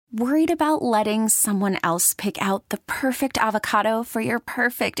Worried about letting someone else pick out the perfect avocado for your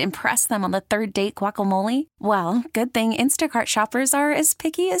perfect impress them on the third date guacamole? Well, good thing Instacart shoppers are as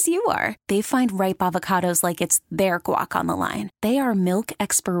picky as you are. They find ripe avocados like it's their guac on the line. They are milk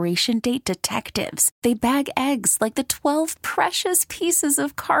expiration date detectives. They bag eggs like the 12 precious pieces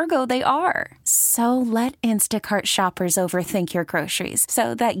of cargo they are. So let Instacart shoppers overthink your groceries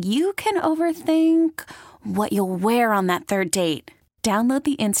so that you can overthink what you'll wear on that third date. Download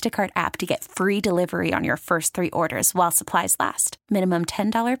the Instacart app to get free delivery on your first 3 orders while supplies last. Minimum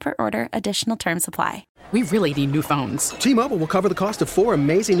 $10 per order. Additional terms apply. We really need new phones. T-Mobile will cover the cost of 4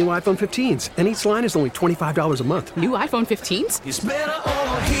 amazing new iPhone 15s, and each line is only $25 a month. New iPhone 15s? It's better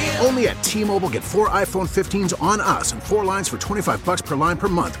over here. Only at T-Mobile, get 4 iPhone 15s on us and 4 lines for $25 per line per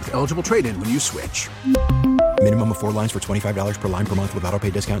month with eligible trade-in when you switch. Minimum of 4 lines for $25 per line per month with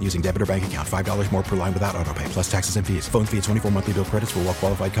autopay discount using debit or bank account. $5 more per line without autopay, plus taxes and fees. Phone fee at 24 monthly bill credits for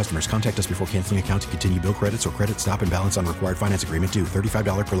well-qualified customers. Contact us before canceling account to continue bill credits or credit stop and balance on required finance agreement due.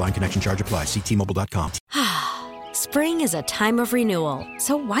 $35 per line connection charge applies. See T-Mobile.com. Spring is a time of renewal,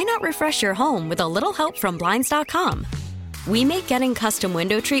 so why not refresh your home with a little help from Blinds.com? We make getting custom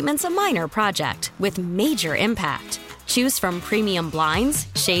window treatments a minor project with major impact. Choose from premium blinds,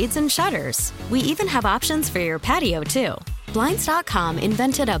 shades, and shutters. We even have options for your patio, too. Blinds.com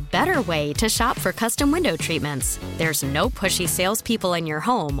invented a better way to shop for custom window treatments. There's no pushy salespeople in your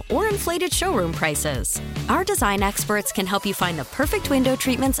home or inflated showroom prices. Our design experts can help you find the perfect window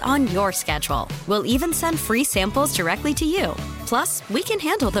treatments on your schedule. We'll even send free samples directly to you. Plus, we can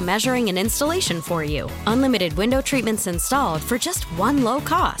handle the measuring and installation for you. Unlimited window treatments installed for just one low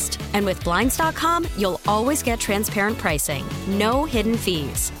cost. And with Blinds.com, you'll always get transparent pricing. No hidden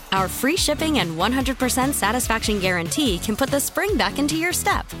fees. Our free shipping and 100% satisfaction guarantee can put the spring back into your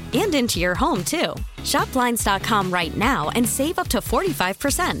step and into your home, too. Shop Blinds.com right now and save up to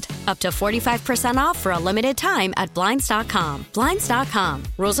 45%. Up to 45% off for a limited time at Blinds.com. Blinds.com.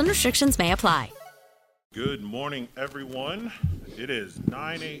 Rules and restrictions may apply. Good morning, everyone. It is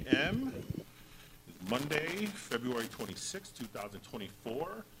 9 a.m. It's Monday, February 26,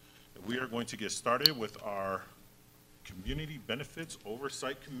 2024. And we are going to get started with our Community Benefits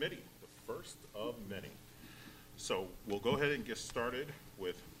Oversight Committee, the first of many. So we'll go ahead and get started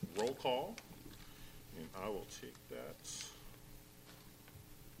with roll call, and I will take that.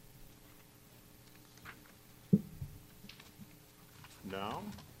 Now,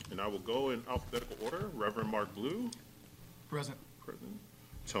 and I will go in alphabetical order. Reverend Mark Blue. Present. Present.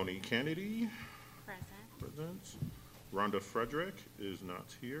 Tony Kennedy. Present. Present. Rhonda Frederick is not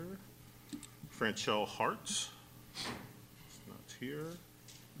here. Franchelle Hart is not here.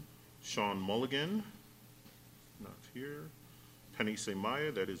 Sean Mulligan, not here. Penny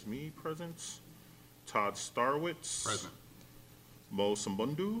Semaya, that is me, present. Todd Starwitz. Present. Mo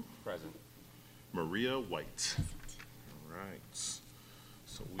Sambundu. Present. Maria White. All right.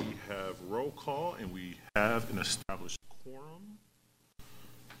 So we have roll call, and we have an established quorum. I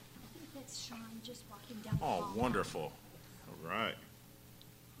think that's Sean just walking down the Oh, hall. wonderful. All right.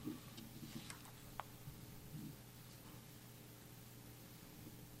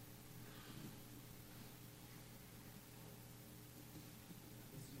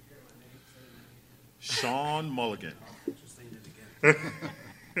 Sean Mulligan. All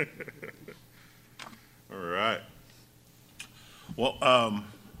right. Well,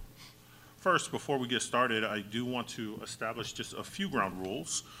 first, before we get started, I do want to establish just a few ground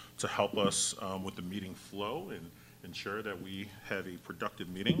rules to help us with the meeting flow and ensure that we have a productive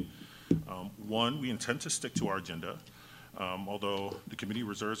meeting. One, we intend to stick to our agenda, although the committee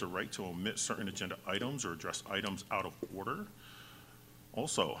reserves a right to omit certain agenda items or address items out of order.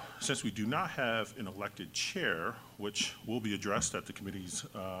 Also, since we do not have an elected chair, which will be addressed at the committee's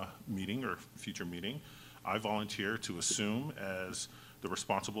meeting or future meeting, I volunteer to assume as the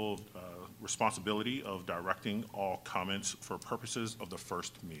responsibility of directing all comments for purposes of the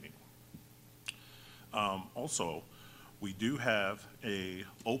first meeting. Also, we do have an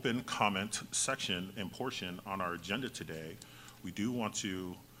open comment section and portion on our agenda today. We do want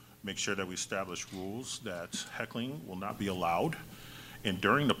to make sure that we establish rules that heckling will not be allowed. And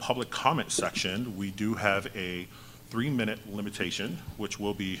during the public comment section, we do have a 3-minute limitation, which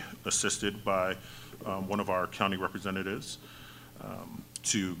will be assisted by one of our county representatives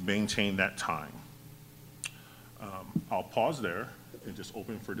to maintain that time. I'll pause there and just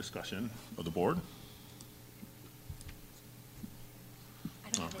open for discussion of the board. I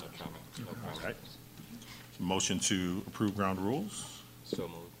don't have any comment. All right. Motion to approve ground rules. So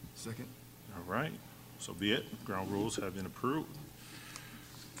moved. Second. All right. So be it. Ground rules have been approved.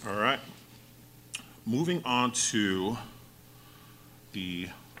 All right. Moving on to the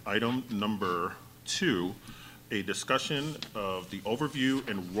Item number 2, a discussion of the overview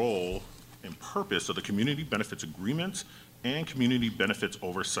and role and purpose of the Community Benefits Agreement and Community Benefits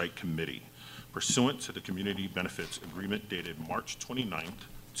Oversight Committee pursuant to the Community Benefits Agreement dated March 29th,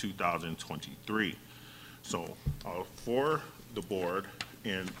 2023. So for the board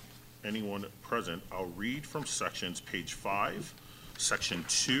and anyone present, I'll read from page 5, section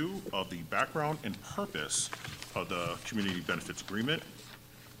 2 of the background and purpose of the Community Benefits Agreement.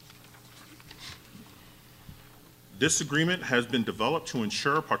 This agreement has been developed to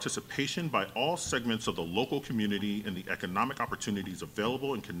ensure participation by all segments of the local community in the economic opportunities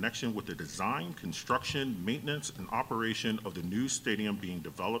available in connection with the design, construction, maintenance, and operation of the new stadium being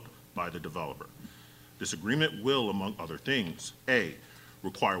developed by the developer. This agreement will, among other things, A,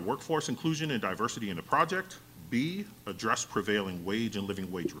 require workforce inclusion and diversity in the project, B, address prevailing wage and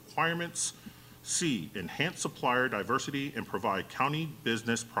living wage requirements, C, enhance supplier diversity and provide county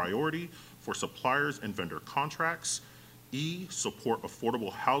business priority for suppliers and vendor contracts, E, support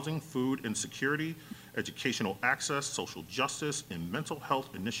affordable housing, food and security, educational access, social justice, and mental health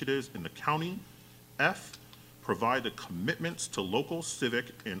initiatives in the county, F, provide the commitments to local,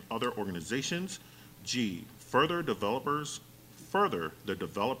 civic, and other organizations, G, further the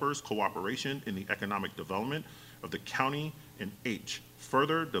developers' cooperation in the economic development of the county, and H,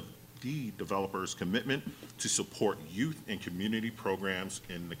 further the developers' commitment to support youth and community programs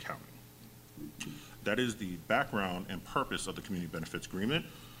in the county. That is the background and purpose of the Community Benefits Agreement.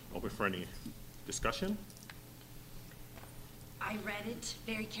 Open for any discussion. I read it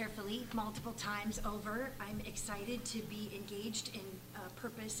very carefully, multiple times over. I'm excited to be engaged in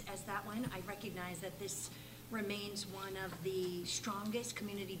purpose as that one. I recognize that this remains one of the strongest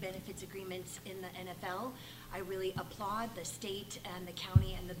community benefits agreements in the NFL. I really applaud the state and the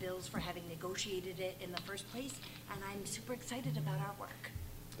county and the bills for having negotiated it in the first place, and I'm super excited about our work.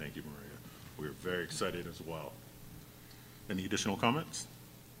 Thank you, Maria. We're very excited as well. Any additional comments?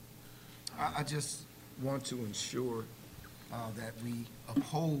 I just want to ensure that we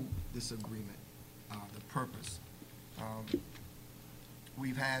uphold this agreement, the purpose.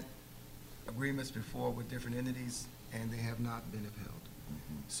 We've had agreements before with different entities, and they have not been upheld.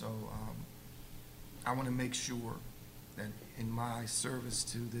 So I want to make sure that in my service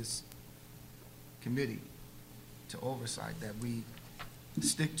to this committee, to oversight, that we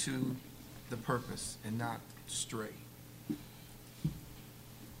stick to the purpose and not stray.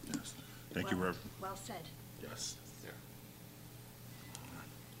 Yes. Thank you, Reverend. Well said. Yes.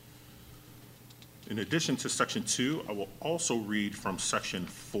 In addition to section 2, I will also read from section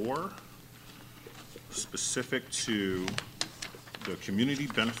 4, specific to the Community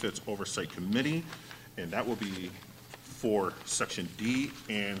Benefits Oversight Committee, and that will be for section D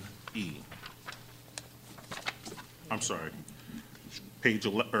and E. I'm sorry. Page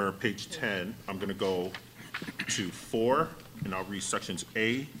 10, I'm going to go to 4, and I'll read sections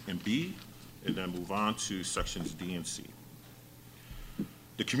A and B, and then move on to sections D and C.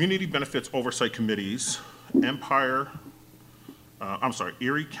 The Community Benefits Oversight Committees, Erie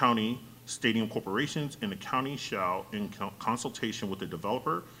County Stadium Corporations and the county shall, in consultation with the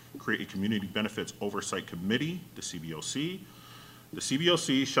developer, create a Community Benefits Oversight Committee, the CBOC. The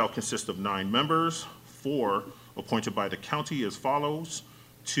CBOC shall consist of 9 members, 4 appointed by the county as follows: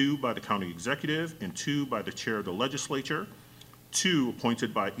 2 by the county executive and 2 by the chair of the legislature, 2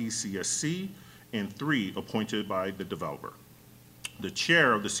 appointed by ECSC, and 3 appointed by the developer. The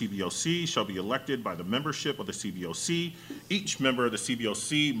chair of the CBOC shall be elected by the membership of the CBOC. Each member of the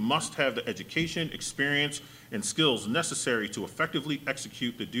CBOC must have the education, experience, and skills necessary to effectively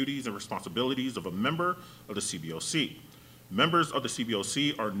execute the duties and responsibilities of a member of the CBOC. Members of the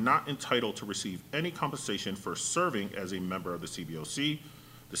CBOC are not entitled to receive any compensation for serving as a member of the CBOC.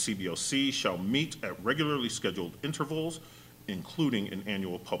 The CBOC shall meet at regularly scheduled intervals, including an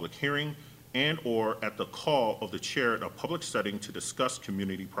annual public hearing and/or at the call of the chair in a public setting to discuss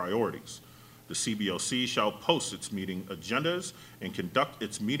community priorities. The CBOC shall post its meeting agendas and conduct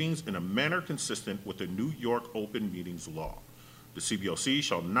its meetings in a manner consistent with the New York Open Meetings Law. The CBOC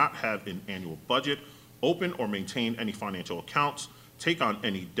shall not have an annual budget, open or maintain any financial accounts, take on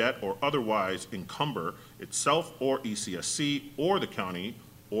any debt, or otherwise encumber itself or ECSC or the county,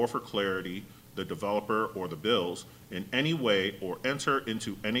 or for clarity, the developer or the bills, in any way, or enter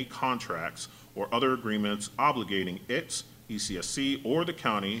into any contracts or other agreements obligating it, ECSC, or the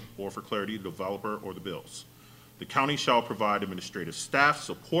county, or for clarity, the developer or the bills. The county shall provide administrative staff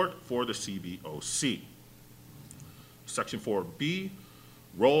support for the CBOC. Section 4B,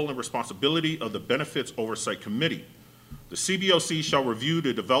 role and responsibility of the Benefits Oversight Committee. The CBOC shall review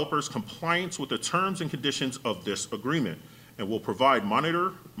the developer's compliance with the terms and conditions of this agreement and will provide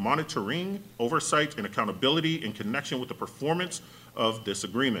monitoring, oversight, and accountability in connection with the performance of this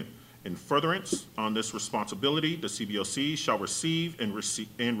agreement. In furtherance on this responsibility, the CBOC shall receive and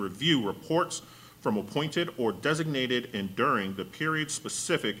review reports from appointed or designated and during the period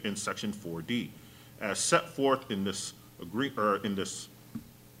specific in Section 4D, as set forth in this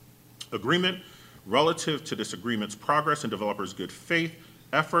agreement relative to this agreement's progress and developers' good faith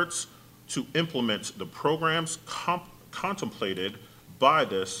efforts to implement the programs contemplated by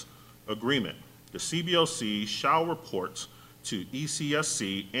this agreement. The CBOC shall report to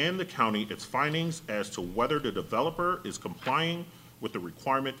ECSC and the county its findings as to whether the developer is complying with the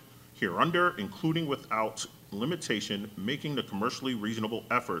requirement hereunder, including without limitation, making the commercially reasonable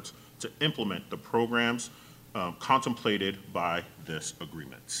efforts to implement the programs contemplated by this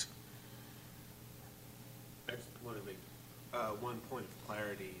agreement. I just want to make one point of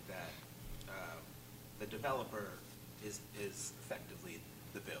clarity that the developer is effectively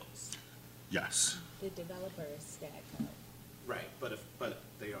the bills. Yes. The developer is Stadco. Right, but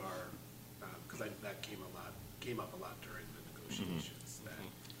they are, because that came up a lot during the negotiations. That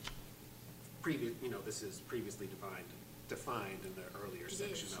this is previously defined in the earlier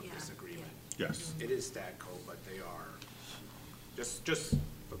section of this agreement. Yes. It is Stadco, but they are just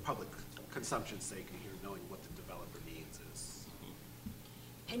for public consumption's sake, and here knowing what the developer needs is.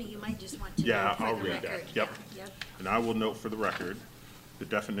 Penny, you might just want to Yeah, note for I'll the read record. that. Yep. Yeah, yep. And I will note for the record the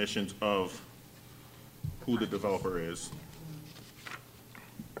definitions of who the developer is.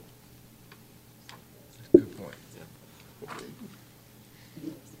 Good point.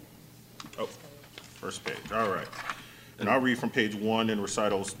 Oh, first page, all right. And I'll read from page 1 in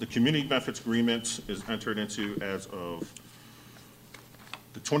recitals. The community benefits agreement is entered into as of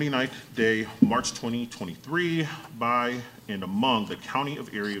the 29th day, March 2023, by and among the County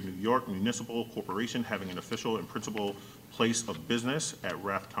of Erie of New York Municipal Corporation having an official and principal place of business at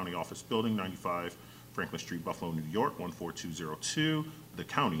Rath County Office Building, 95 Franklin Street, Buffalo, New York, 14202. The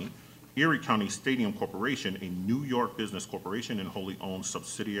county, Erie County Stadium Corporation, a New York business corporation and wholly owned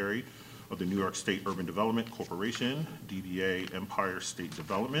subsidiary of the New York State Urban Development Corporation, DBA Empire State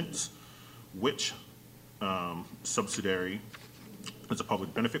Development, which subsidiary is a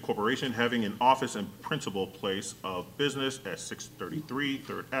public benefit corporation having an office and principal place of business at 633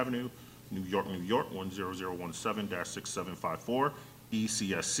 3rd Avenue, New York, New York, 10017-6754,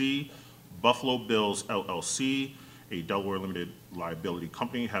 ECSC, Buffalo Bills LLC, a Delaware limited liability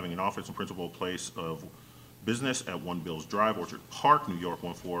company having an office and principal place of business at 1 Bills Drive, Orchard Park, New York,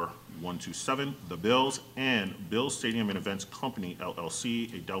 14127. The Bills and Bills Stadium and Events Company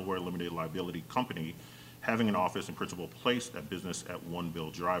LLC, a Delaware limited liability company having an office and principal place at business at 1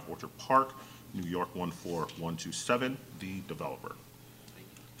 Bill Drive, Orchard Park, New York, 14127. The developer.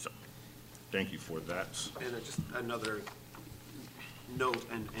 So, thank you for that. And just another note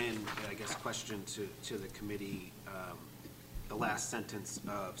and I guess question to the committee. The last sentence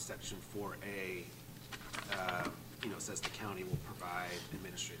of section 4A, says the county will provide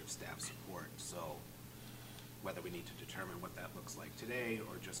administrative staff support. So whether we need to determine what that looks like today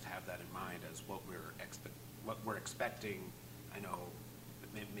or just have that in mind as what we're expecting. I know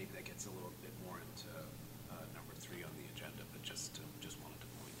that maybe that gets a little bit more into number 3 on the agenda, but just wanted to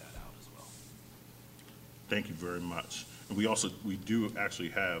point that out as well. Thank you very much. And we do actually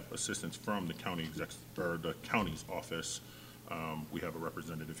have assistance from the county the county's office. We have a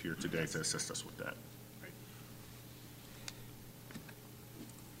representative here today to assist us with that.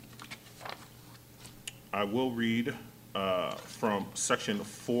 I will read from section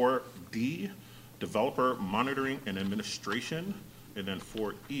 4D, developer monitoring and administration, and then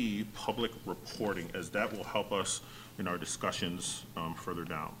 4E, public reporting, as that will help us in our discussions further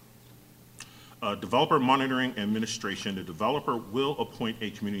down. Developer monitoring and administration, the developer will appoint a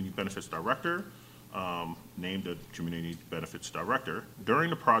community benefits director, named a community benefits director, during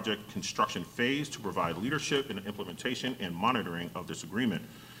the project construction phase to provide leadership in the implementation and monitoring of this agreement.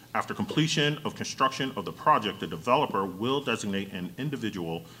 After completion of construction of the project, the developer will designate an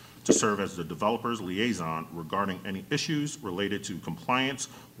individual to serve as the developer's liaison regarding any issues related to compliance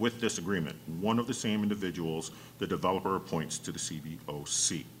with this agreement. One of the same individuals the developer appoints to the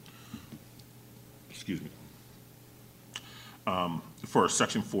CBOC. Excuse me. For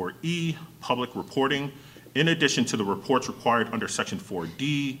section 4E, public reporting, in addition to the reports required under section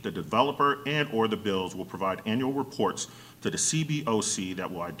 4D, the developer and or the bills will provide annual reports to the CBOC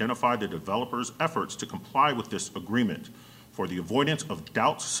that will identify the developer's efforts to comply with this agreement. For the avoidance of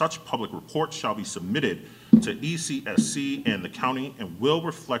doubt, such public reports shall be submitted to ECSC and the county and will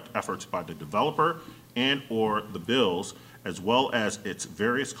reflect efforts by the developer and or the bills, as well as its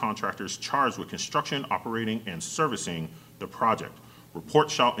various contractors charged with construction, operating, and servicing the project.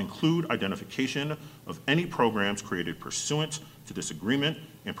 Report shall include identification of any programs created pursuant to this agreement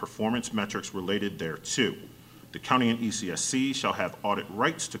and performance metrics related thereto. The county and ECSC shall have audit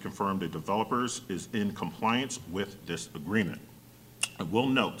rights to confirm the developers is in compliance with this agreement. I will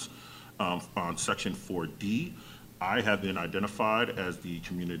note on section 4D, I have been identified as the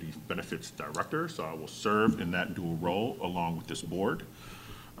Community Benefits Director, so I will serve in that dual role along with this board.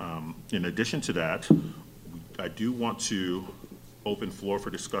 In addition to that, I do want to open floor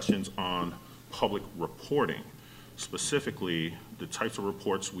for discussions on public reporting, specifically the types of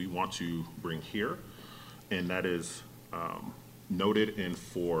reports we want to bring here, and that is noted in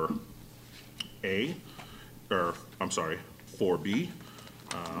 4A, or I'm sorry, 4B.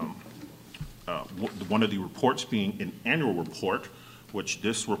 One of the reports being an annual report, which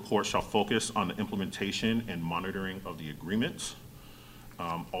this report shall focus on the implementation and monitoring of the agreement.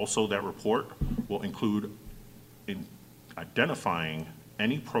 Also, that report will include in identifying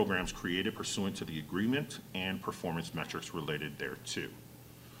any programs created pursuant to the agreement and performance metrics related thereto.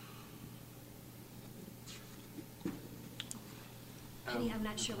 Penny, I'm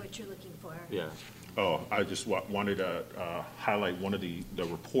not sure what you're looking for. Yeah. Oh, I just wanted to highlight one of the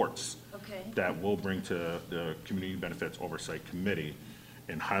reports that we'll bring to the Community Benefits Oversight Committee,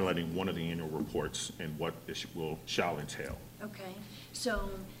 and highlighting one of the annual reports and what it shall entail. Okay, so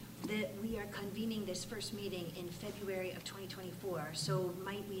we are convening this first meeting in February of 2024, so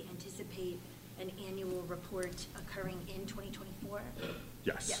might we anticipate an annual report occurring in 2024?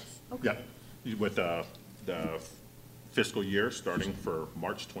 Yes. Yes, okay. Yeah, with the fiscal year starting for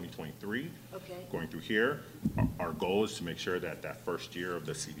March 2023, going through here, our goal is to make sure that that first year of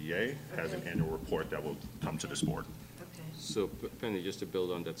the CBA has an annual report that will come to this board. Okay. So Penny, just to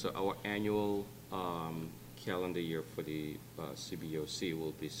build on that, so our annual calendar year for the CBOC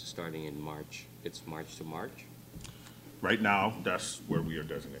will be starting in March. It's March to March? Right now, that's where we are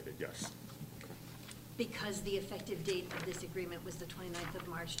designated, yes. Because the effective date of this agreement was the 29th of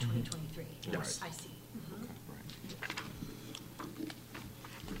March, 2023. Yes. I see. Mhm.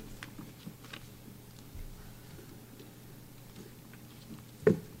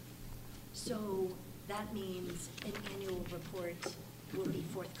 So that means an annual report will be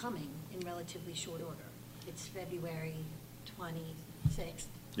forthcoming in relatively short order. It's February 26th.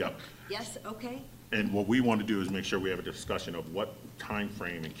 Yep. Yes, okay. And what we want to do is make sure we have a discussion of what time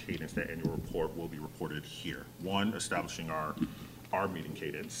frame and cadence that annual report will be reported here. One, establishing our meeting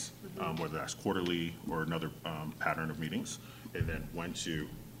cadence, whether that's quarterly or another pattern of meetings, and then when to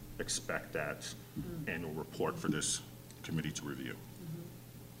expect that annual report for this committee to review.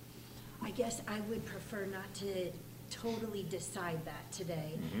 I guess I would prefer not to totally decide that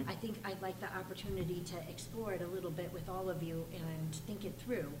today. I think I'd like the opportunity to explore it a little bit with all of you and think it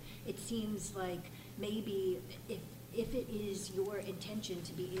through. It seems like maybe if it is your intention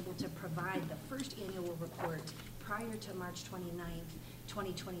to be able to provide the first annual report prior to March 29th,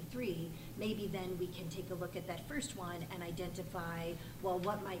 2023, maybe then we can take a look at that first one and identify, well,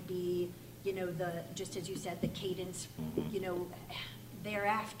 what might be, you know, just as you said, the cadence, you know,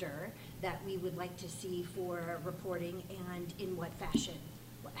 thereafter that we would like to see for reporting, and in what fashion.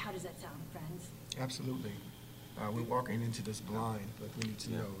 How does that sound, friends? Absolutely. We're walking into this blind, but we need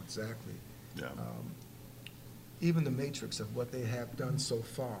to know exactly. Yeah. Even the matrix of what they have done so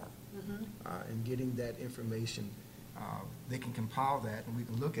far, and getting that information, they can compile that and we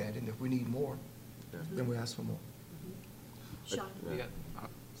can look at it, and if we need more, then we ask for more. Sean? Yeah,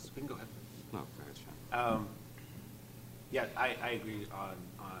 we can go ahead. No, go ahead, Sean. Yeah, I agree on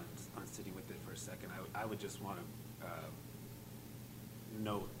sitting with it for a second. I would just want to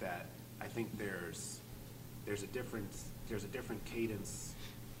note that I think there's a different cadence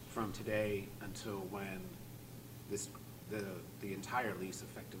from today until when the entire lease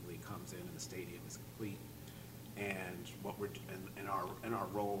effectively comes in and the stadium is complete, and what we're in our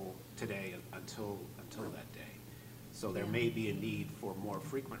role today until that day. So there may be a need for more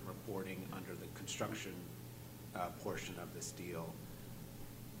frequent reporting under the construction portion of this deal,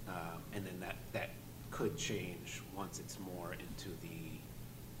 and then that could change once it's more into the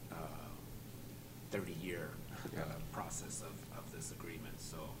 30-year process of this agreement.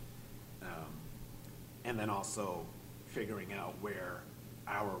 So, and then also figuring out where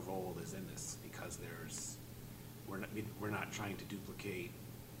our role is in this, because we're not trying to duplicate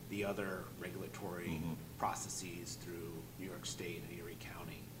the other regulatory processes through New York State and Erie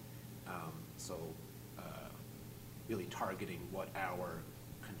County. So really targeting what our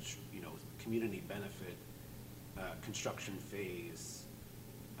community benefit construction phase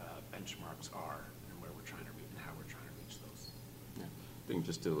benchmarks are, and where we're trying to reach, and how we're trying to reach those. think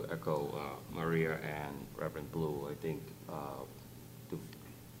just to echo Maria and Reverend Blue, I think the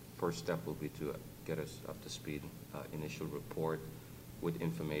first step will be to get us up to speed, initial report with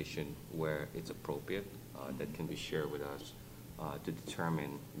information where it's appropriate that can be shared with us to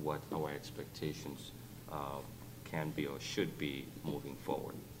determine what our expectations can be or should be moving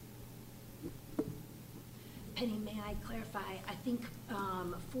forward. Penny, may I clarify? I think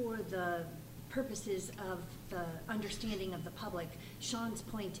for the purposes of the understanding of the public, Sean's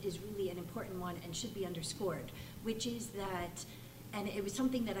point is really an important one and should be underscored, which is that, and it was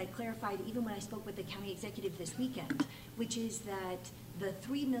something that I clarified even when I spoke with the county executive this weekend, which is that the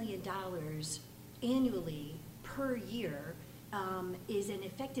 $3 million annually per year is an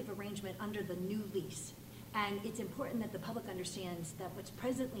effective arrangement under the new lease. And it's important that the public understands that what's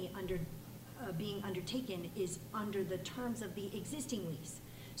presently being undertaken is under the terms of the existing lease.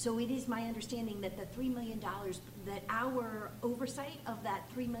 So it is my understanding that the $3 million, that our oversight of that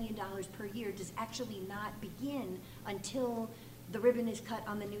 $3 million per year does actually not begin until the ribbon is cut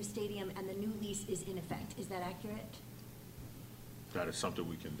on the new stadium and the new lease is in effect. Is that accurate? That is something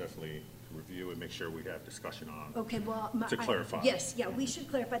we can definitely review and make sure we have discussion on. Okay, well, to clarify. Yes, yeah, we should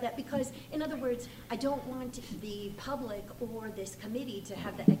clarify that because, in other words, I don't want the public or this committee to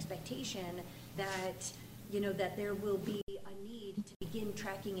have the expectation that, that there will be a need to begin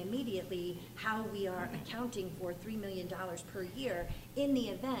tracking immediately how we are accounting for $3 million per year in the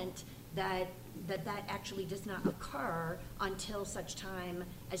event that actually does not occur until such time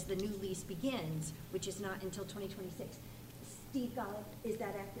as the new lease begins, which is not until 2026. Steve Gollop, is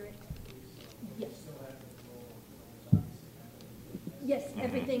that accurate? Yes. Yes,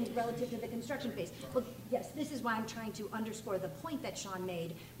 everything relative to the construction phase. Well, yes, this is why I'm trying to underscore the point that Sean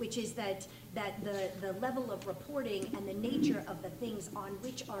made, which is that the level of reporting and the nature of the things on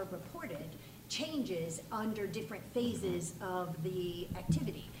which are reported changes under different phases of the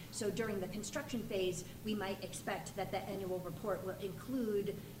activity. So during the construction phase, we might expect that the annual report will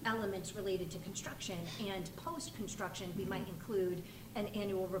include elements related to construction, and post-construction, we might include an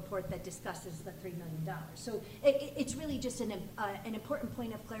annual report that discusses the $3 million. So it's really just an important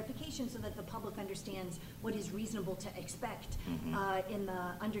point of clarification so that the public understands what is reasonable to expect in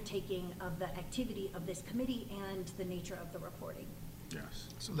the undertaking of the activity of this committee and the nature of the reporting. Yes.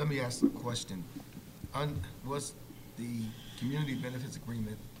 So let me ask a question. Was the community benefits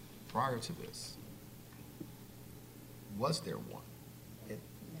agreement prior to this? Was there one?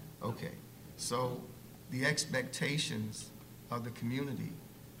 No. Okay. So the expectations of the community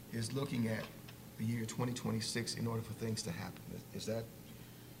is looking at the year 2026 in order for things to happen. Is that?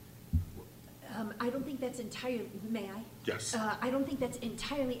 I don't think that's entirely, may I? Yes. I don't think that's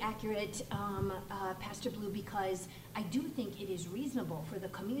entirely accurate, Pastor Blue, because I do think it is reasonable for the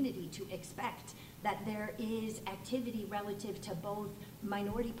community to expect that there is activity relative to both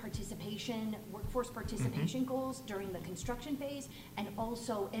minority participation, workforce participation goals during the construction phase, and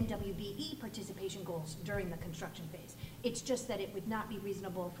also MWBE participation goals during the construction phase. It's just that it would not be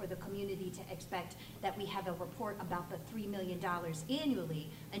reasonable for the community to expect that we have a report about the $3 million annually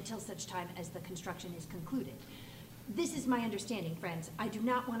until such time as the construction is concluded. This is my understanding, friends. I do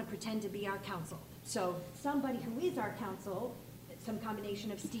not want to pretend to be our counsel. So somebody who is our counsel, some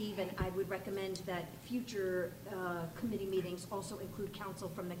combination of Steve, and I would recommend that future committee meetings also include counsel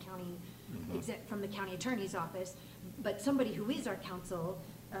from the county, from the county attorney's office. But somebody who is our counsel,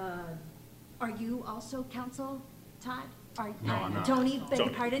 are you also counsel, Todd? No, I'm not. Tony, beg your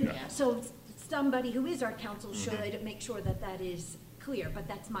Tony, pardon? yeah. So somebody who is our counsel should make sure that that is clear, but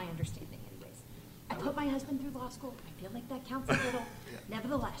that's my understanding anyways. I put my husband through law school. I feel like that counts a little.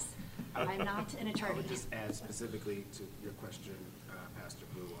 Nevertheless, I'm not an I attorney. would just add specifically to your question, Pastor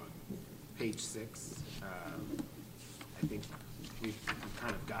Blue, on page 6. I think we've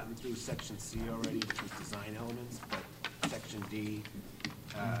kind of gotten through section C already, which was design elements, but section D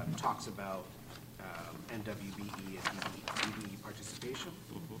talks about NWBE and DBE participation.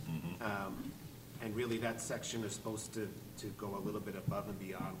 And really that section is supposed to go a little bit above and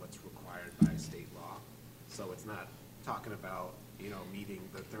beyond what's required by state law. So it's not talking about, meeting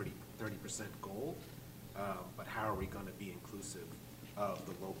the 30% goal, but how are we going to be inclusive of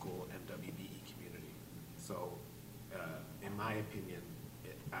the local MWBE community? So in my opinion,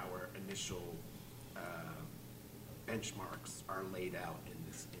 our initial benchmarks are laid out in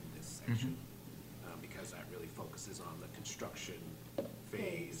this section. Because that really focuses on the construction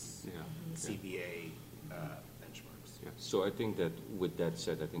phase, CBA benchmarks. Yeah. So I think that with that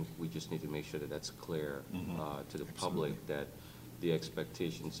said, I think we just need to make sure that that's clear to the public that the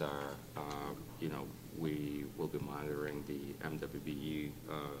expectations are, we will be monitoring the MWBE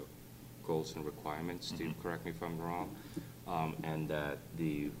goals and requirements, Steve, correct me if I'm wrong, and that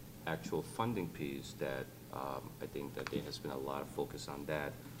the actual funding piece that I think that there has been a lot of focus on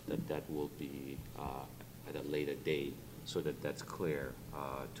that will be at a later date so that that's clear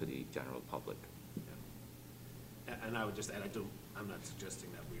to the general public. Yeah. And I would just add, I'm not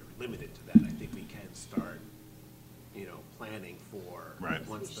suggesting that we are limited to that. I think we can start, planning for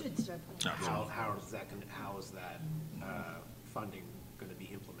once we should start planning. how is that funding going to be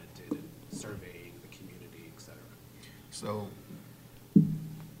implemented and surveying the community, et cetera. So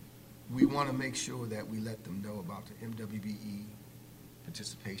we want to make sure that we let them know about the MWBE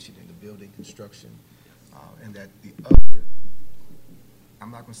participation in the building construction, and that the other, I'm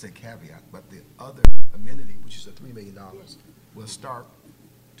not going to say caveat, but the other amenity, which is a $3 million, will start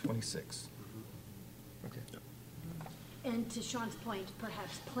 26. Okay. And to Sean's point,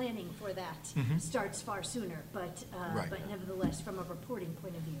 perhaps planning for that starts far sooner, but nevertheless, from a reporting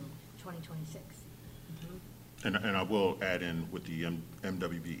point of view, 2026. And I will add in with the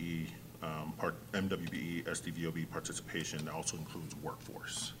MWBE MWBE SDVOB participation that also includes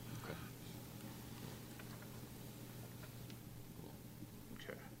workforce.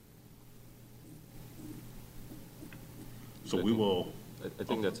 Okay. So we will. I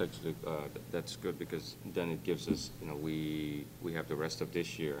think that's actually, that's good, because then it gives us, we have the rest of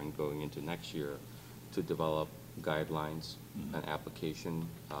this year and going into next year to develop guidelines, an application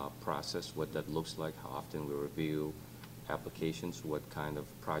process, what that looks like, how often we review applications, what kind of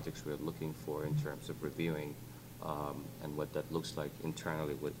projects we're looking for in terms of reviewing, and what that looks like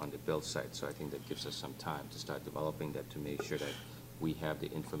internally on the build site. So I think that gives us some time to start developing that, to make sure that we have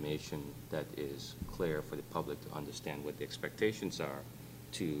the information that is clear for the public to understand what the expectations are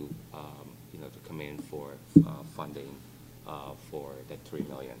to, to come in for funding for that $3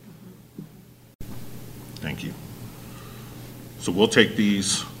 million. Thank you. So we'll take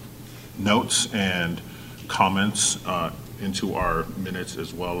these notes and comments into our minutes,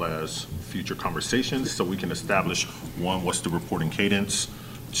 as well as future conversations, so we can establish, one, what's the reporting cadence,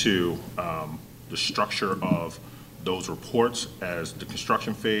 two, the structure of those reports as the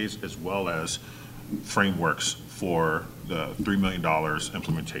construction phase, as well as frameworks for the $3 million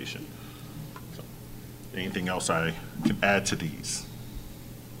implementation. So, anything else I can add to these?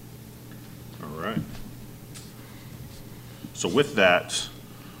 All right. So with that,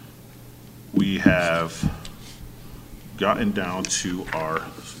 we have gotten down to our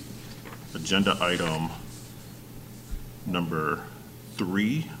agenda item number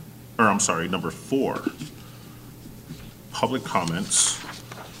 4. Public comments.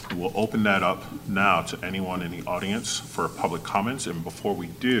 We'll open that up now to anyone in the audience for public comments. And before we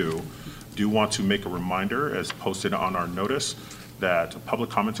do want to make a reminder, as posted on our notice, that public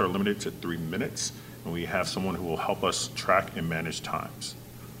comments are limited to 3 minutes, and we have someone who will help us track and manage times.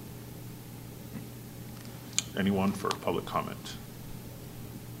 Anyone for public comment?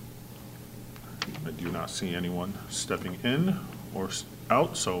 I do not see anyone stepping in or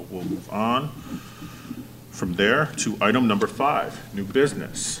out, so we'll move on from there to item number 5, new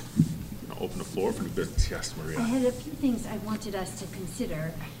business. I'll open the floor for new business. Yes, Maria. I had a few things I wanted us to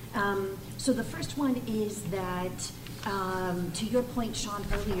consider. So the first one is that, to your point, Sean,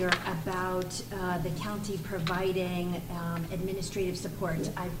 earlier about the county providing administrative support,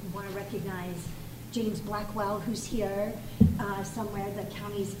 I want to recognize James Blackwell, who's here somewhere, the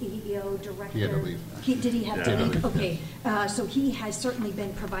county's EEO director. He had to leave. Did he have to leave? Okay. So he has certainly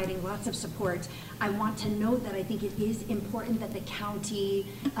been providing lots of support. I want to note that I think it is important that the county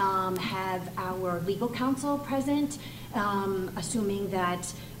have our legal counsel present, assuming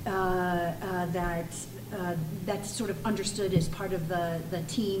that that's sort of understood as part of the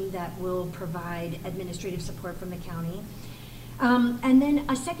team that will provide administrative support from the county. And then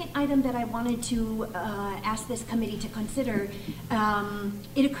a second item that I wanted to ask this committee to consider,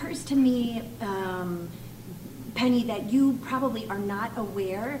 it occurs to me, Penny, that you probably are not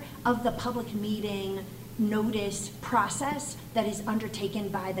aware of the public meeting notice process that is undertaken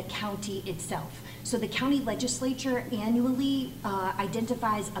by the county itself. So the county legislature annually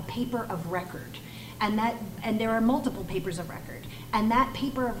identifies a paper of record, and there are multiple papers of record. And that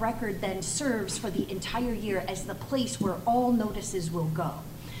paper of record then serves for the entire year as the place where all notices will go.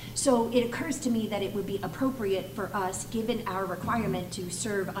 So it occurs to me that it would be appropriate for us, given our requirement to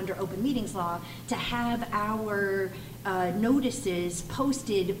serve under open meetings law, to have our notices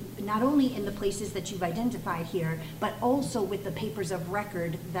posted not only in the places that you've identified here, but also with the papers of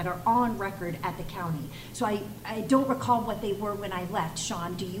record that are on record at the county. So I don't recall what they were when I left.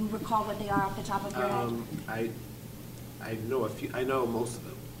 Sean, do you recall what they are off the top of your head? I know a few. I know most of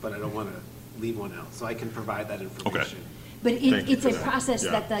them, but I don't want to leave one out. So I can provide that information. But Thank you it's for a that. process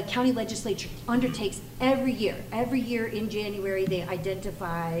Yeah. that the county legislature undertakes every year. Every year in January, they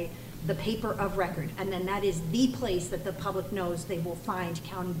identify the paper of record, and then that is the place that the public knows they will find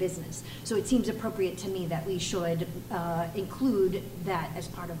county business. So it seems appropriate to me that we should include that as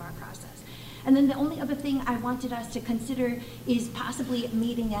part of our process. And then the only other thing I wanted us to consider is possibly a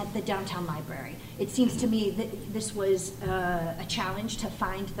meeting at the downtown library. It seems to me that this was a challenge to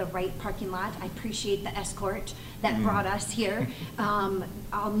find the right parking lot. I appreciate the escort that brought us here.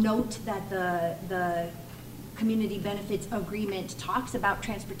 I'll note that the community benefits agreement talks about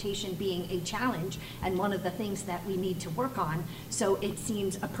transportation being a challenge and one of the things that we need to work on. So it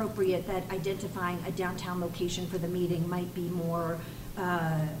seems appropriate that identifying a downtown location for the meeting might be more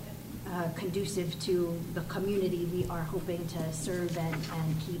conducive to the community we are hoping to serve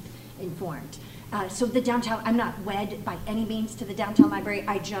and keep informed. So the downtown, I'm not wed by any means to the downtown library.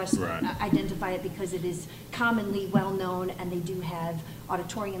 I just identify it because it is commonly well-known, and they do have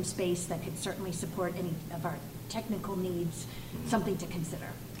auditorium space that could certainly support any of our technical needs, something to consider.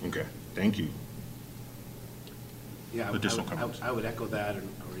 Okay, thank you. Yeah, Additional comments? I would echo that,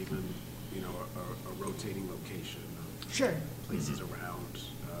 or even, you know, a rotating location of Sure. places around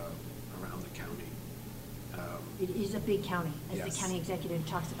the county. It is a big county, as Yes. the county executive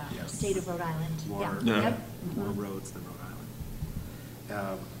talks about, Yes. state of Rhode Island. More, Yeah. Yep. more roads than Rhode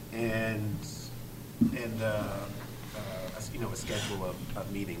Island. You know, a schedule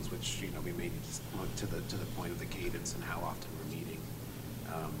of meetings, which, you know, we may just look to the point of the cadence and how often we're meeting,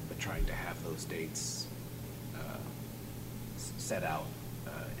 but trying to have those dates set out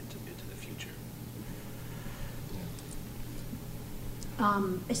into the future.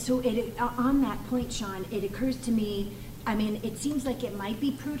 So on that point, Sean, it occurs to me, I mean, it seems like it might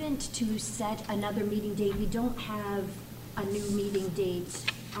be prudent to set another meeting date. We don't have a new meeting date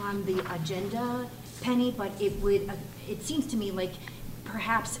on the agenda, Penny, but it seems to me like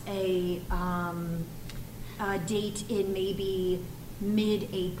perhaps a date in maybe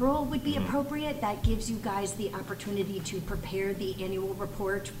mid-April would be appropriate. That gives you guys the opportunity to prepare the annual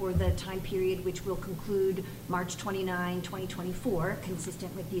report for the time period which will conclude March 29, 2024,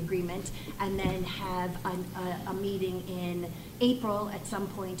 consistent with the agreement, and then have a meeting in April at some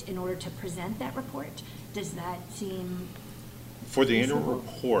point in order to present that report. Does that seem For the annual reasonable?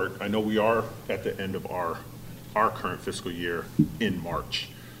 report, I know we are at the end of our current fiscal year in March.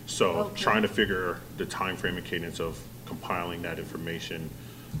 So Okay. trying to figure the time frame and cadence of compiling that information.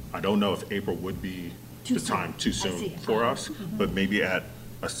 I don't know if April would be Too the time soon. too I soon see. for us, but maybe at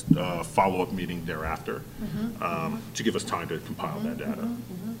a follow-up meeting thereafter to give us time to compile that data.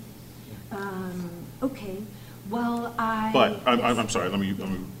 Okay, well, But yes. I'm sorry,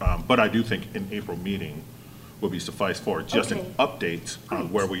 but I do think an April meeting will be suffice for just an Okay. update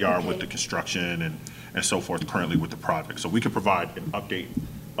on where we are with Okay. the construction and so forth currently with the project. So we can provide an update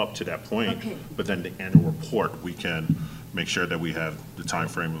up to that point. Okay. But then the annual report, we can make sure that we have the time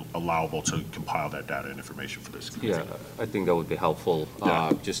frame allowable to compile that data and information for this. Yeah, I think that would be helpful,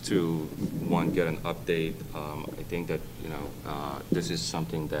 Yeah. just to, one, get an update. I think that, this is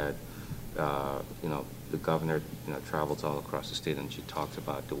something that, the governor, travels all across the state, and she talks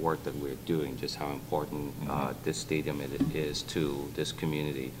about the work that we're doing, just how important this stadium is to this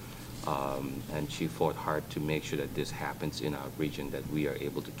community. And she fought hard to make sure that this happens in our region, that we are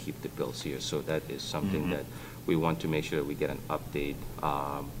able to keep the bills here. So that is something that we want to make sure that we get an update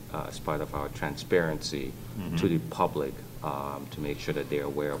as part of our transparency to the public, to make sure that they're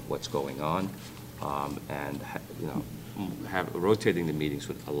aware of what's going on. Rotating the meetings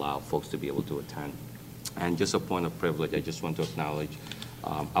would allow folks to be able to attend. And just a point of privilege, I just want to acknowledge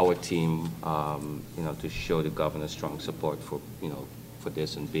our team, to show the governor's strong support for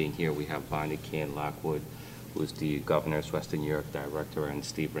this and being here. We have Bonnie Kane Lockwood, who's the governor's Western Europe director, and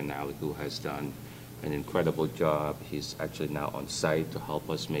Steve Rinaldi, who has done an incredible job. He's actually now on site to help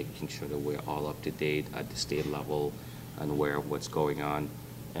us, making sure that we're all up to date at the state level and aware of what's going on.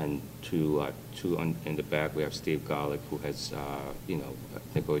 And in the back, we have Steve Garlick, who has,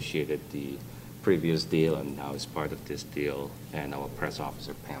 negotiated the previous deal and now is part of this deal, and our press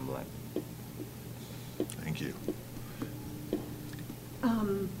officer, Pamela. Thank you.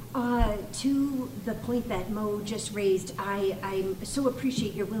 To the point that Mo just raised, I so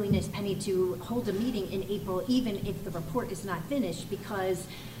appreciate your willingness, Penny, to hold a meeting in April, even if the report is not finished, because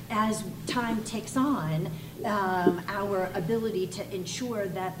as time ticks on, our ability to ensure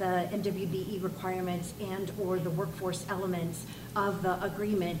that the MWBE requirements and/or the workforce elements of the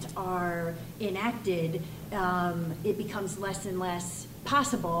agreement are enacted, it becomes less and less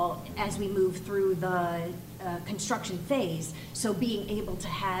possible as we move through the construction phase, so being able to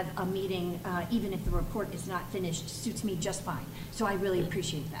have a meeting, even if the report is not finished, suits me just fine. So I really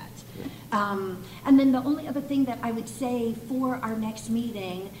appreciate that. And then the only other thing that I would say for our next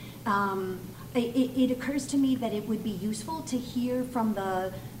meeting, it occurs to me that it would be useful to hear from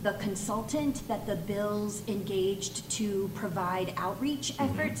the consultant that the bills engaged to provide outreach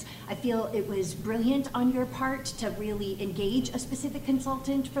efforts. I feel it was brilliant on your part to really engage a specific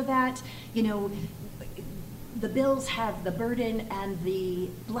consultant for that. You know, the Bills have the burden and the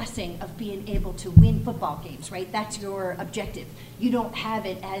blessing of being able to win football games, right? That's your objective. You don't have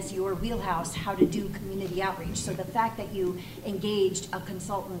it as your wheelhouse how to do community outreach. So the fact that you engaged a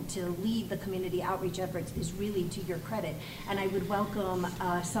consultant to lead the community outreach efforts is really to your credit. And I would welcome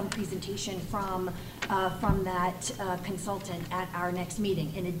some presentation from that consultant at our next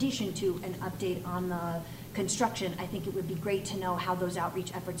meeting. In addition to an update on the construction, I think it would be great to know how those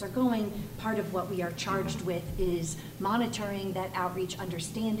outreach efforts are going. Part of what we are charged with is monitoring that outreach,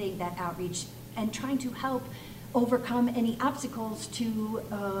 understanding that outreach, and trying to help overcome any obstacles to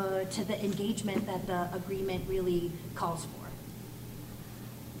the engagement that the agreement really calls for.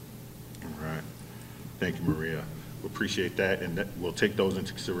 All right. Thank you, Maria. We appreciate that, and we'll take those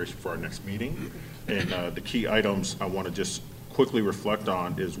into consideration for our next meeting. And the key items I want to just quickly reflect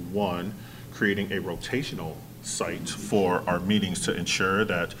on is, one, creating a rotational site for our meetings to ensure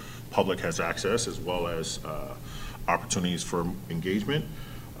that public has access as well as opportunities for engagement.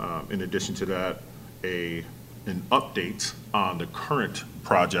 In addition to that, an update on the current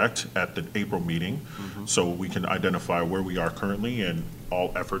project at the April meeting, so we can identify where we are currently and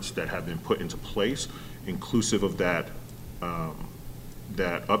all efforts that have been put into place. Inclusive of that,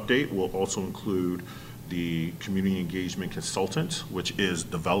 that update will also include the community engagement consultant, which is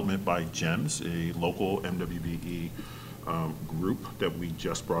development by GEMS, a local MWBE group that we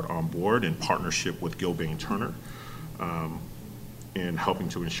just brought on board in partnership with Gilbane Turner, in helping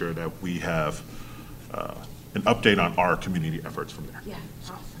to ensure that we have an update on our community efforts from there. Yeah,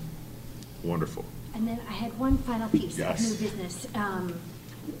 awesome. Wonderful. And then I had one final piece of new business.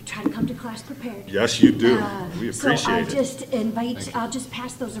 Try to come to class prepared. Yes, you do. We appreciate so I'll it. just invite, I'll just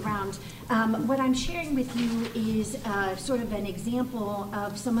pass those around. What I'm sharing with you is sort of an example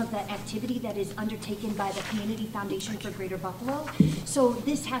of some of the activity that is undertaken by the Community Foundation for Greater Buffalo. So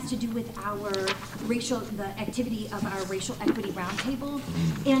this has to do with the activity of our Racial Equity Roundtable.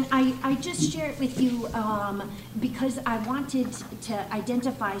 And I just share it with you because I wanted to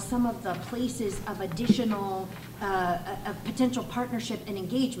identify some of the places of additional of potential partnership and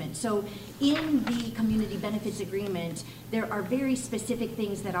engagement. So in the community benefits agreement, there are very specific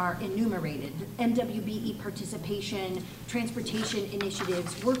things that are enumerated: MWBE participation, transportation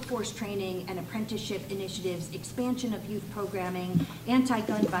initiatives, workforce training and apprenticeship initiatives, expansion of youth programming,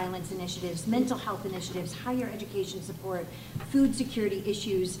 anti-gun violence initiatives, mental health initiatives, higher education support, food security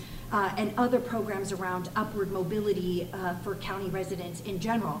issues, and other programs around upward mobility for county residents in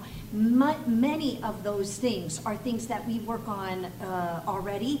general. Many of those things are things that we work on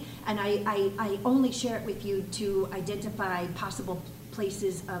already, and I only share it with you to identify possible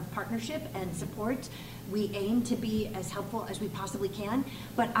places of partnership and support. We aim to be as helpful as we possibly can,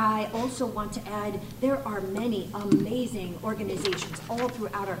 but I also want to add there are many amazing organizations all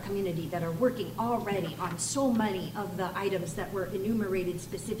throughout our community that are working already on so many of the items that were enumerated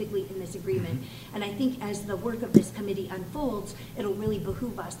specifically in this agreement. And I think as the work of this committee unfolds, it'll really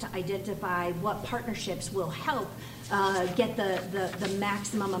behoove us to identify what partnerships will help get the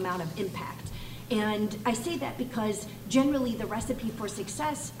maximum amount of impact. And I say that because generally the recipe for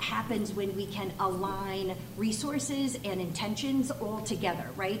success happens when we can align resources and intentions all together,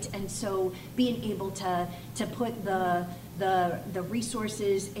 right? And so being able to put the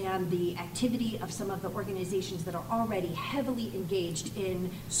resources and the activity of some of the organizations that are already heavily engaged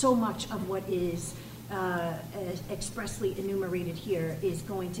in so much of what is expressly enumerated here is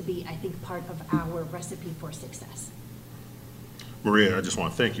going to be, I think, part of our recipe for success. Maria, I just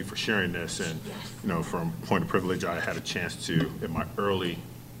want to thank you for sharing this. And, you know, from point of privilege, I had a chance to, in my early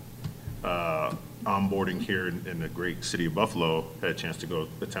onboarding here in the great city of Buffalo, had a chance to go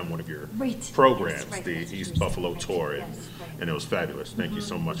attend one of your programs, the East Buffalo Tour, and it was fabulous. Thank you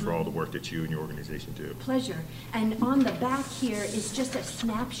so much for all the work that you and your organization do. Pleasure. And on the back here is just a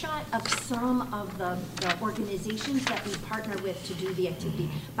snapshot of some of the organizations that we partner with to do the activity.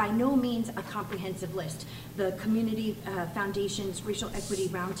 By no means a comprehensive list. The Community Foundation's Racial Equity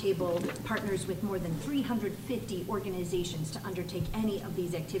Roundtable partners with more than 350 organizations to undertake any of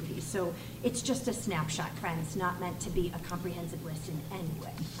these activities. So it's just a snapshot, friends, not meant to be a comprehensive list in any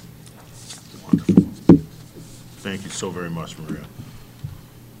way. Wonderful. Thank you so very much, Maria.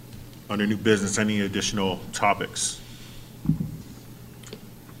 Under new business, any additional topics?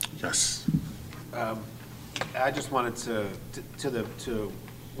 Yes. I just wanted to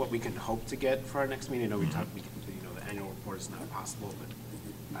what we can hope to get for our next meeting. I know we talked, the annual report is not possible,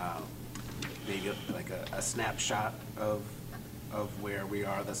 but maybe like a snapshot of where we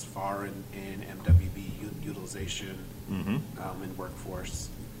are thus far in MWB utilization and workforce.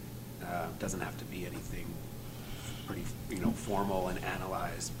 Doesn't have to be anything pretty, formal and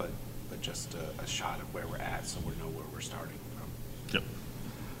analyzed, but just a shot of where we're at, so we know where we're starting from. Yep.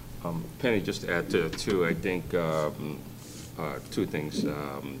 Penny, just to add to it too, I think two things.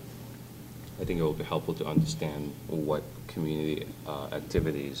 I think it will be helpful to understand what community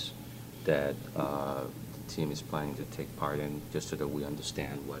activities that the team is planning to take part in, just so that we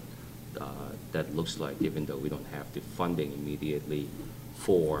understand what that looks like, even though we don't have the funding immediately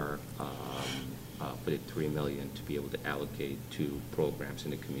for the $3 million to be able to allocate to programs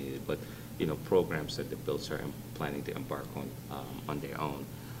in the community, but programs that the Bills are planning to embark on their own.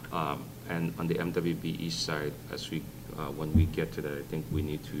 And on the MWBE side, when we get to that, I think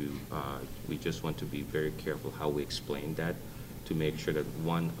we just want to be very careful how we explain that, to make sure that,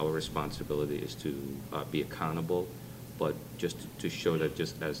 one, our responsibility is to be accountable, but just to show that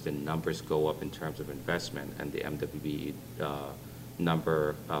just as the numbers go up in terms of investment and the MWBE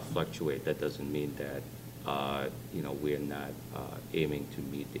number fluctuate, that doesn't mean that we're not aiming to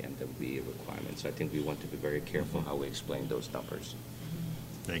meet the MWBE requirements. So I think we want to be very careful how we explain those numbers.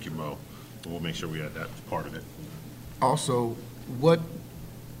 Thank you, Mo. And we'll make sure we add that part of it. Also, what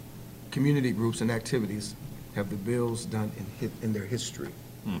community groups and activities have the Bills done in their history?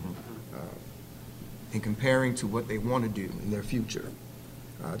 In comparing to what they want to do in their future.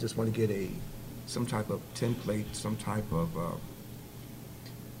 I just want to get some type of template, some type of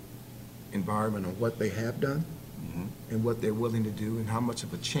environment on what they have done and what they're willing to do, and how much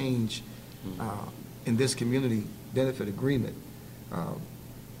of a change in this community benefit agreement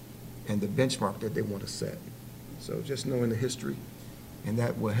and the benchmark that they want to set. So just knowing the history, and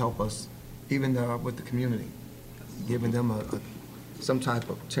that will help us even with the community, giving them some type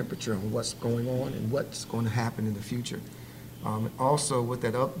of temperature on what's going on and what's going to happen in the future. Also, with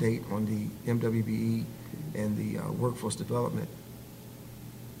that update on the MWBE and the workforce development,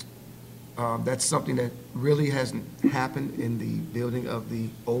 that's something that really hasn't happened in the building of the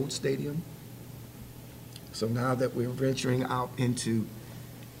old stadium. So now that we're venturing out into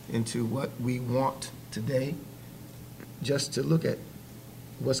what we want today, just to look at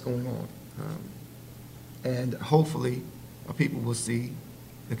what's going on. And hopefully people will see,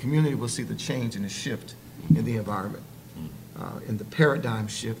 the community will see the change and the shift in the environment, in the paradigm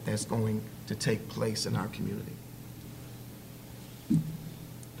shift that's going to take place in our community.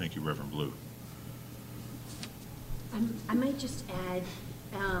 Thank you, Reverend Blue. I might just add,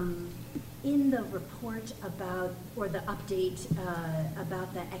 in the report about, or the update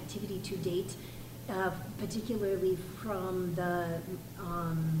about the activity to date, particularly from the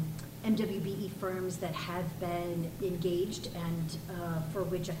MWBE firms that have been engaged and for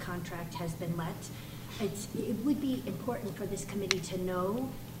which a contract has been let, it would be important for this committee to know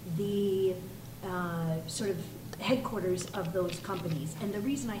the sort of headquarters of those companies. And the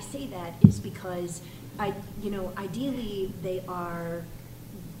reason I say that is because ideally they are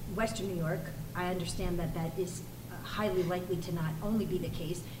Western New York. I understand that that is highly likely to not only be the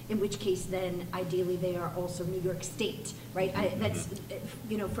case, in which case then ideally they are also New York State, right? That's,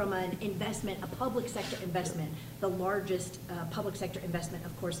 from an investment, a public sector investment, the largest public sector investment,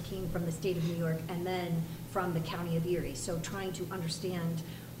 of course, came from the state of New York and then from the county of Erie. So trying to understand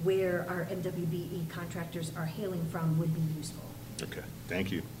where our MWBE contractors are hailing from would be useful. Okay,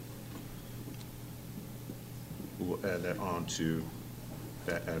 thank you. We'll add that on to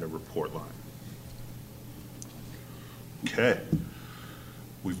add a report line. Okay,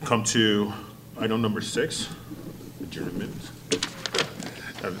 we've come to item number 6, adjournment.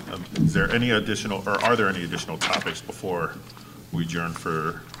 Is there any additional, or are there any additional topics before we adjourn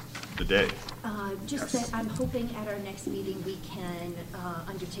for the day? Just that I'm hoping at our next meeting we can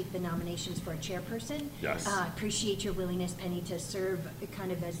undertake the nominations for a chairperson. Yes. Appreciate your willingness, Penny, to serve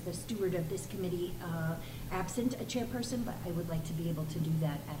kind of as the steward of this committee absent a chairperson, but I would like to be able to do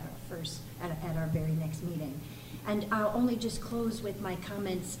that at our very next meeting. And I'll only just close with my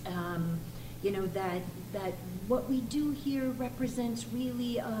comments, that what we do here represents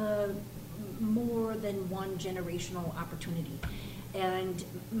really more than one generational opportunity. And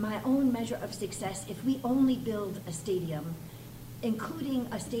my own measure of success, if we only build a stadium, including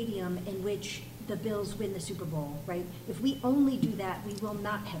a stadium in which the Bills win the Super Bowl, right? If we only do that, we will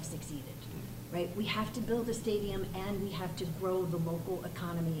not have succeeded. right? We have to build a stadium and we have to grow the local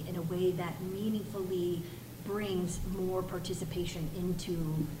economy in a way that meaningfully brings more participation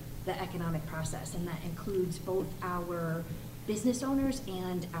into the economic process, and that includes both our business owners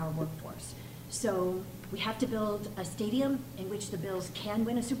and our workforce. So we have to build a stadium in which the Bills can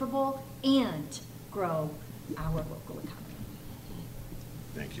win a Super Bowl and grow our local economy.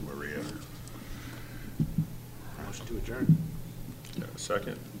 Thank you, Maria. Motion to adjourn.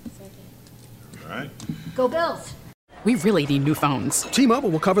 Second? All right. Go Bills! We really need new phones. T-Mobile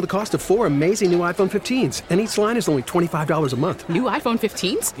will cover the cost of 4 amazing new iPhone 15s, and each line is only $25 a month. New iPhone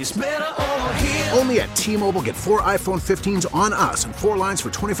 15s? It's better over here. Only at T-Mobile, get 4 iPhone 15s on us and 4 lines for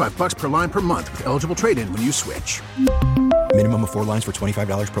 $25 per line per month with eligible trade-in when you switch. Minimum of 4 lines for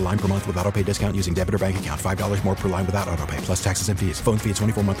 $25 per line per month with autopay discount using debit or bank account. $5 more per line without autopay, plus taxes and fees. Phone fee at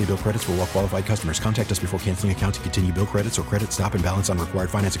 24 monthly bill credits for well-qualified customers. Contact us before canceling account to continue bill credits or credit stop and balance on required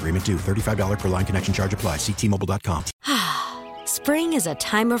finance agreement due. $35 per line connection charge applies. See T-Mobile.com. Spring is a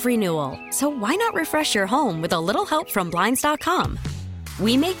time of renewal, so why not refresh your home with a little help from Blinds.com?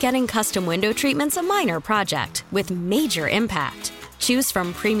 We make getting custom window treatments a minor project with major impact. Choose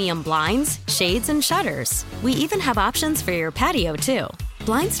from premium blinds, shades, and shutters. We even have options for your patio, too.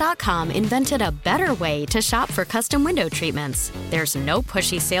 Blinds.com invented a better way to shop for custom window treatments. There's no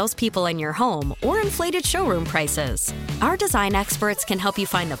pushy salespeople in your home or inflated showroom prices. Our design experts can help you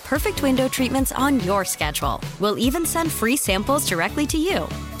find the perfect window treatments on your schedule. We'll even send free samples directly to you.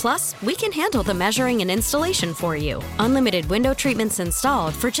 Plus, we can handle the measuring and installation for you. Unlimited window treatments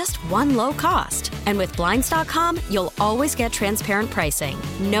installed for just one low cost. And with Blinds.com, you'll always get transparent pricing.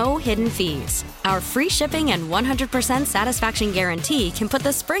 No hidden fees. Our free shipping and 100% satisfaction guarantee can put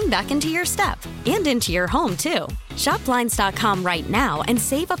the spring back into your step and into your home, too. Shop Blinds.com right now and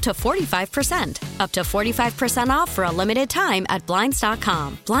save up to 45%. Up to 45% off for a limited time at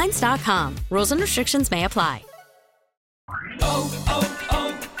Blinds.com. Blinds.com. Rules and restrictions may apply.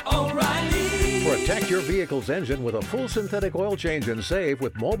 O'Reilly. Protect your vehicle's engine with a full synthetic oil change and save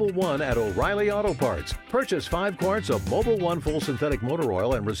with Mobile One at O'Reilly Auto Parts. Purchase 5 quarts of Mobile One full synthetic motor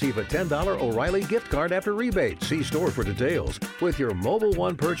oil and receive a $10 O'Reilly gift card after rebate. See store for details. With your Mobile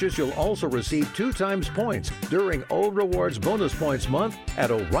One purchase, you'll also receive 2 times points during O Rewards Bonus Points Month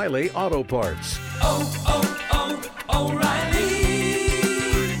at O'Reilly Auto Parts. O'Reilly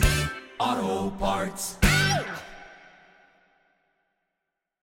Auto Parts.